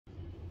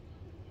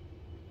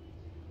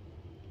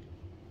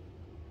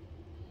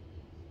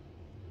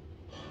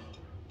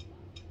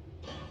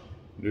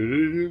Do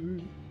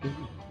do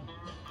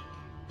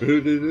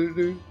do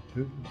do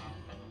do.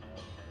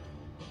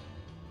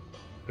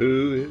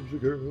 Who is the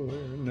girl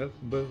wearing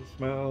nothing but a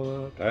smile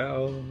and a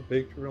towel and a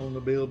picture on the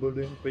billboard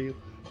in the field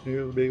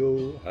near the big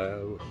old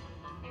highway?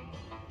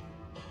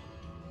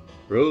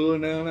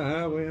 Rolling down the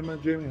highway in my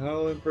Jimmy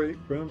Holland freight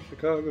from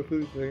Chicago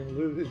to St.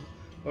 Louis,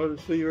 ought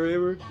to see her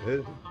every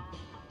day.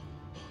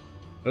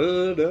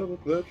 A double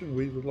clutching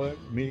weasel like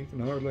me can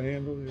hardly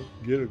handle it.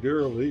 Get a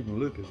girl to even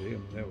look at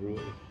him that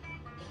way.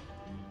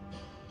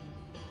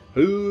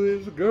 Who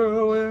is the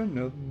girl wearing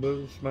nothing but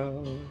a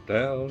smile and a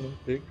towel and a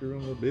picture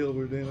on the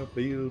billboard in a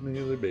field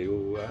near the big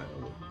old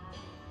highway?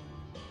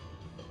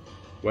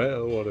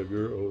 Well, what a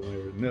girl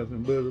wearing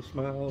nothing but a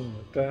smile and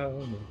a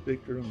towel and a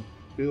picture on the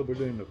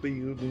billboard in the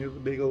field near the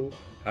big old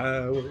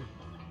highway.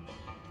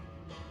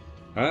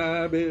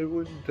 I bet it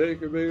wouldn't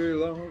take her very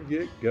long to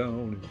get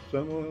gone if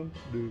someone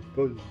do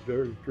put his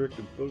dirty trick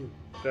and pull his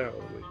towel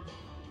away.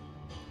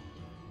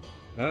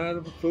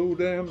 I'm so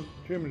damn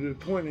Jimmy to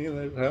 20,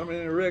 that's how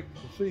many wrecks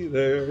I see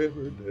there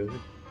every day.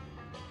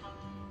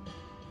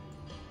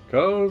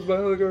 Caused by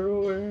the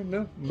girl wearing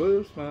nothing but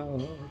a smile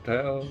on a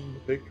towel and a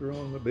picture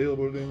on the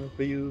billboard in the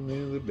field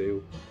near the big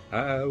old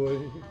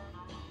highway.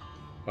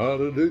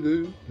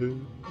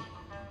 Ah-da-do-do-do,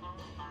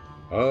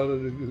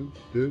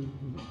 ah-da-do-do-do.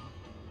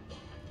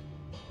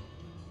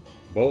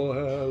 Boy,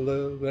 I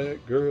love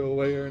that girl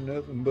wearing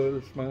nothing but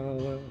a smile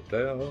and a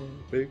towel and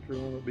a picture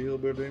on the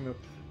billboard in the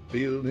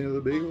field near the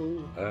big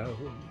old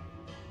highway.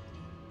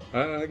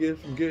 I guess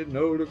I'm getting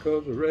older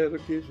 'cause I'd rather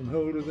kiss and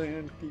hold her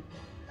than keep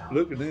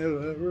looking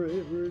at her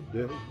every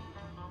day.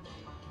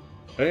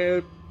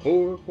 At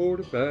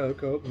 4:45,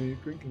 caught me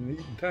drinking and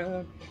eating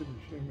time. Should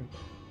have seen me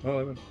while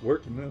I've been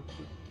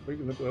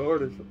picking up the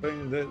artist I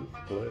painted that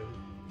display.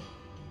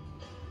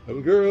 Of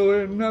a girl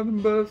wearing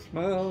nothing but a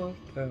smile and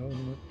a towel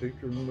and a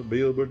picture on the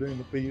billboard in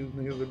the field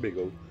near the big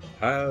old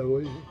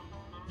highway.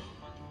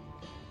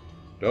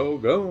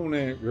 Doggone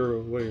that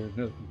girl wearing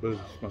nothing but a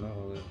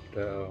smile and a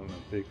towel and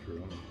a picture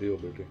on the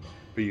billboard in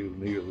the field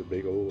near the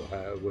big old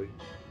highway.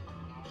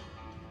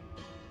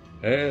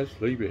 That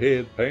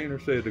sleepyhead painter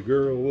said the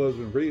girl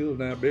wasn't real,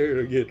 and I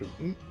better get the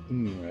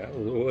out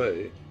of the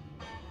way.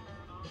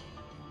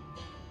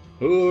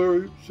 Oh,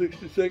 Route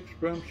 66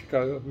 from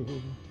Chicago,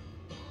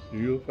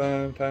 you'll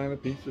find tiny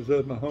pieces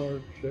of my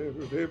heart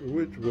shattered every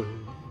which way.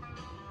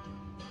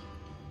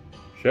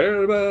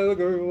 Shattered by the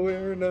girl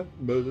wearing nothing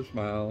but a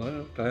smile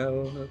and a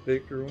towel and a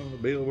picture on the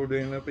billboard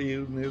in the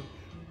field near the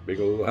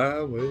big old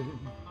highway.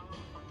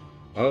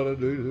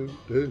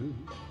 Ah-da-do-do-do,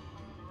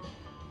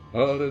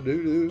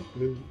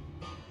 ah-da-do-do-do,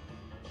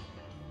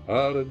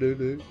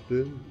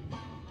 ah-da-do-do-do,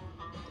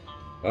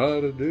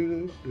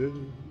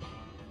 ah-da-do-do-do,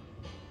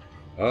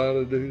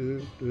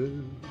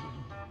 ah-da-do-do-do,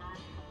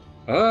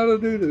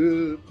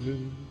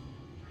 ah-da-do-do-do.